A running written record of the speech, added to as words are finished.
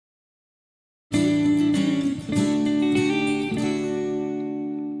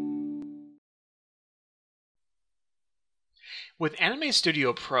With Anime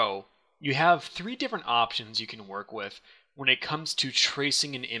Studio Pro, you have three different options you can work with when it comes to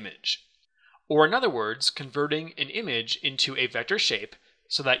tracing an image. Or in other words, converting an image into a vector shape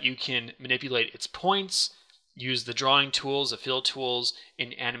so that you can manipulate its points, use the drawing tools, the fill tools,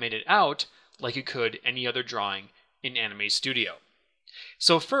 and animate it out like you could any other drawing in Anime Studio.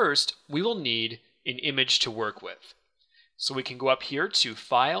 So first, we will need an image to work with. So we can go up here to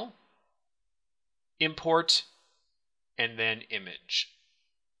File, Import, and then Image.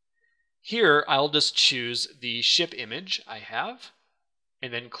 Here, I'll just choose the ship image I have,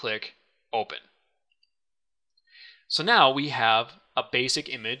 and then click Open. So now we have a basic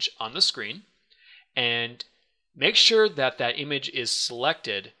image on the screen, and make sure that that image is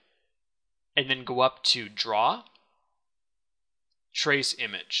selected, and then go up to Draw, Trace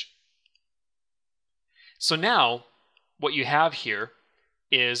Image. So now, what you have here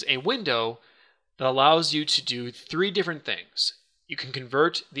is a window that allows you to do three different things. You can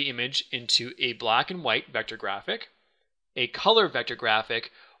convert the image into a black and white vector graphic, a color vector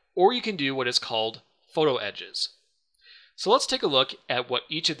graphic, or you can do what is called photo edges. So let's take a look at what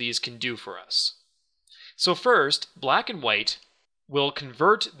each of these can do for us. So first, black and white will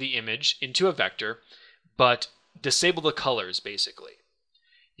convert the image into a vector, but disable the colors basically.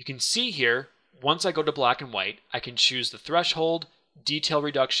 You can see here, once I go to black and white, I can choose the threshold, detail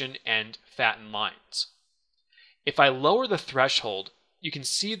reduction, and fatten lines. If I lower the threshold, you can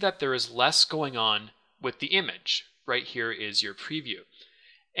see that there is less going on with the image. Right here is your preview.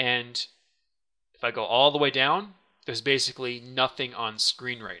 And if I go all the way down, there's basically nothing on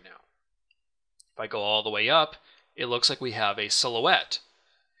screen right now. If I go all the way up, it looks like we have a silhouette.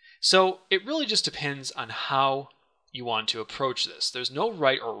 So it really just depends on how you want to approach this. There's no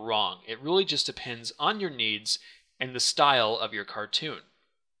right or wrong. It really just depends on your needs and the style of your cartoon.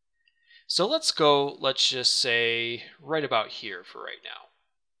 So let's just say right about here for right now.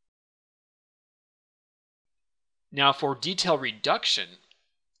 Now for detail reduction,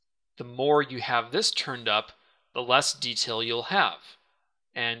 the more you have this turned up, the less detail you'll have,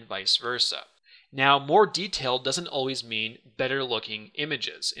 and vice versa. Now, more detail doesn't always mean better looking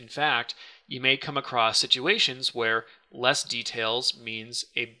images. In fact, you may come across situations where less details means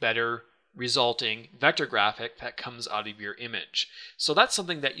a better resulting vector graphic that comes out of your image. So that's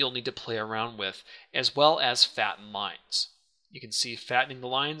something that you'll need to play around with, as well as fatten lines. You can see fattening the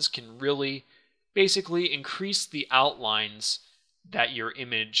lines can really basically increase the outlines that your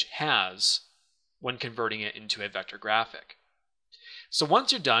image has when converting it into a vector graphic. So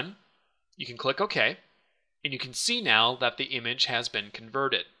once you're done, you can click OK, and you can see now that the image has been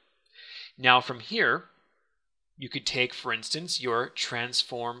converted. Now from here, you could take, for instance, your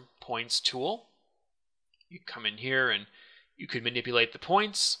Transform Points tool. You come in here and you could manipulate the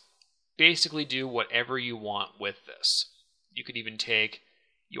points, basically do whatever you want with this. You could even take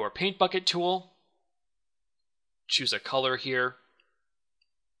your Paint Bucket tool, choose a color here,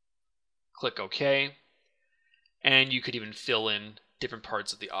 click OK, and you could even fill in different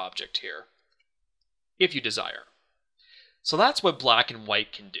parts of the object here, if you desire. So that's what black and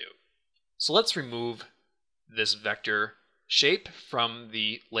white can do. So let's remove this vector shape from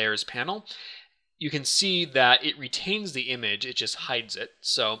the layers panel. You can see that it retains the image, it just hides it.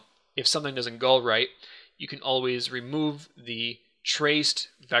 So if something doesn't go right, you can always remove the traced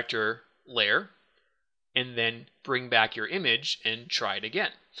vector layer and then bring back your image and try it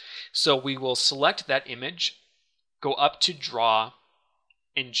again. So we will select that image, go up to Draw,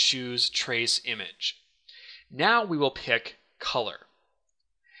 and choose Trace Image. Now we will pick Color.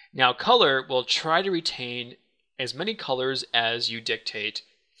 Now color will try to retain as many colors as you dictate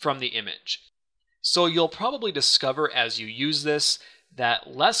from the image. So you'll probably discover as you use this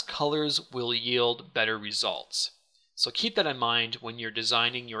that less colors will yield better results. So keep that in mind when you're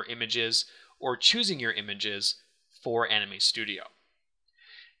designing your images or choosing your images for Anime Studio.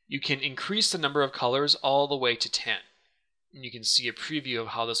 You can increase the number of colors all the way to 10. And you can see a preview of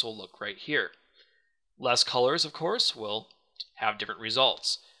how this will look right here. Less colors, of course, will have different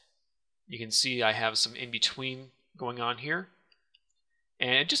results. You can see I have some in-between going on here.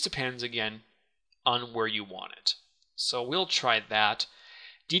 And it just depends, again, on where you want it. So we'll try that.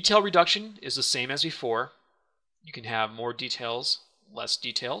 Detail reduction is the same as before. You can have more details, less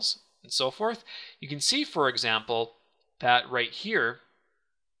details, and so forth. You can see, for example, that right here,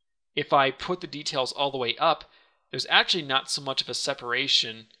 if I put the details all the way up, there's actually not so much of a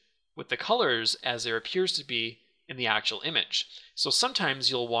separation with the colors as there appears to be in the actual image. So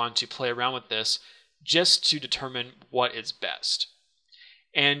sometimes you'll want to play around with this just to determine what is best.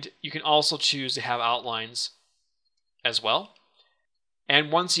 And you can also choose to have outlines as well.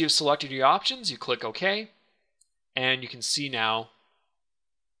 And once you've selected your options, you click OK, and you can see now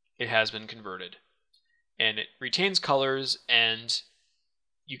it has been converted. And it retains colors, and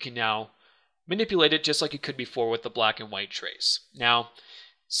you can now manipulate it just like you could before with the black and white trace. Now,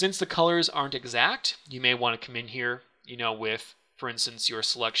 since the colors aren't exact, you may want to come in here, with, for instance, your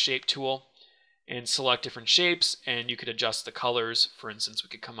select shape tool and select different shapes, and you could adjust the colors. For instance, we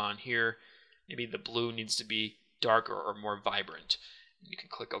could come on here. Maybe the blue needs to be darker or more vibrant. You can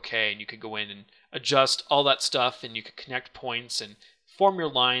click OK, and you could go in and adjust all that stuff, and you could connect points and form your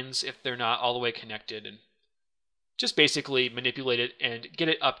lines if they're not all the way connected, and just basically manipulate it and get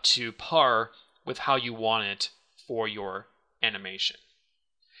it up to par with how you want it for your animation.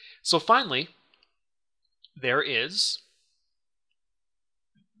 So finally, there is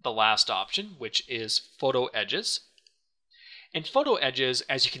the last option, which is photo edges. And photo edges,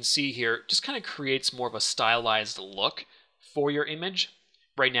 as you can see here, just kind of creates more of a stylized look for your image.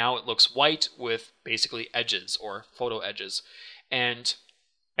 Right now it looks white with basically edges or photo edges. And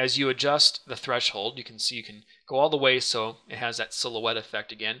as you adjust the threshold, you can see you can go all the way so it has that silhouette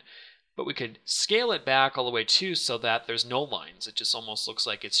effect again. But we could scale it back all the way too so that there's no lines. It just almost looks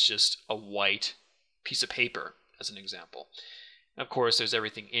like it's just a white piece of paper, as an example. And of course, there's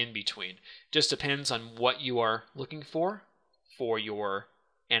everything in between. Just depends on what you are looking for your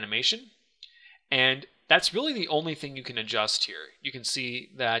animation. And that's really the only thing you can adjust here. You can see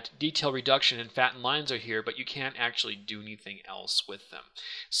that detail reduction and fatten lines are here, but you can't actually do anything else with them.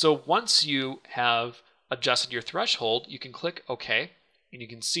 So once you have adjusted your threshold, you can click OK, and you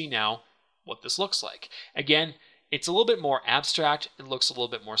can see now what this looks like. Again, it's a little bit more abstract, it looks a little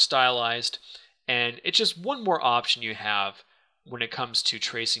bit more stylized, and it's just one more option you have when it comes to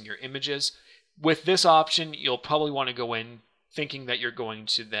tracing your images. With this option, you'll probably want to go in thinking that you're going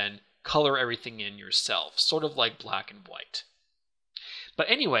to then color everything in yourself, sort of like black and white. But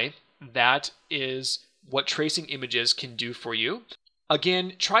anyway, that is what tracing images can do for you.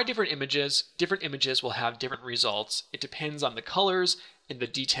 Again, try different images. Different images will have different results. It depends on the colors and the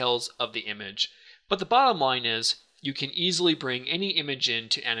details of the image. But the bottom line is you can easily bring any image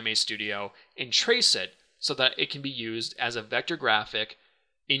into Anime Studio and trace it so that it can be used as a vector graphic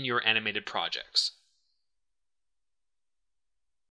in your animated projects.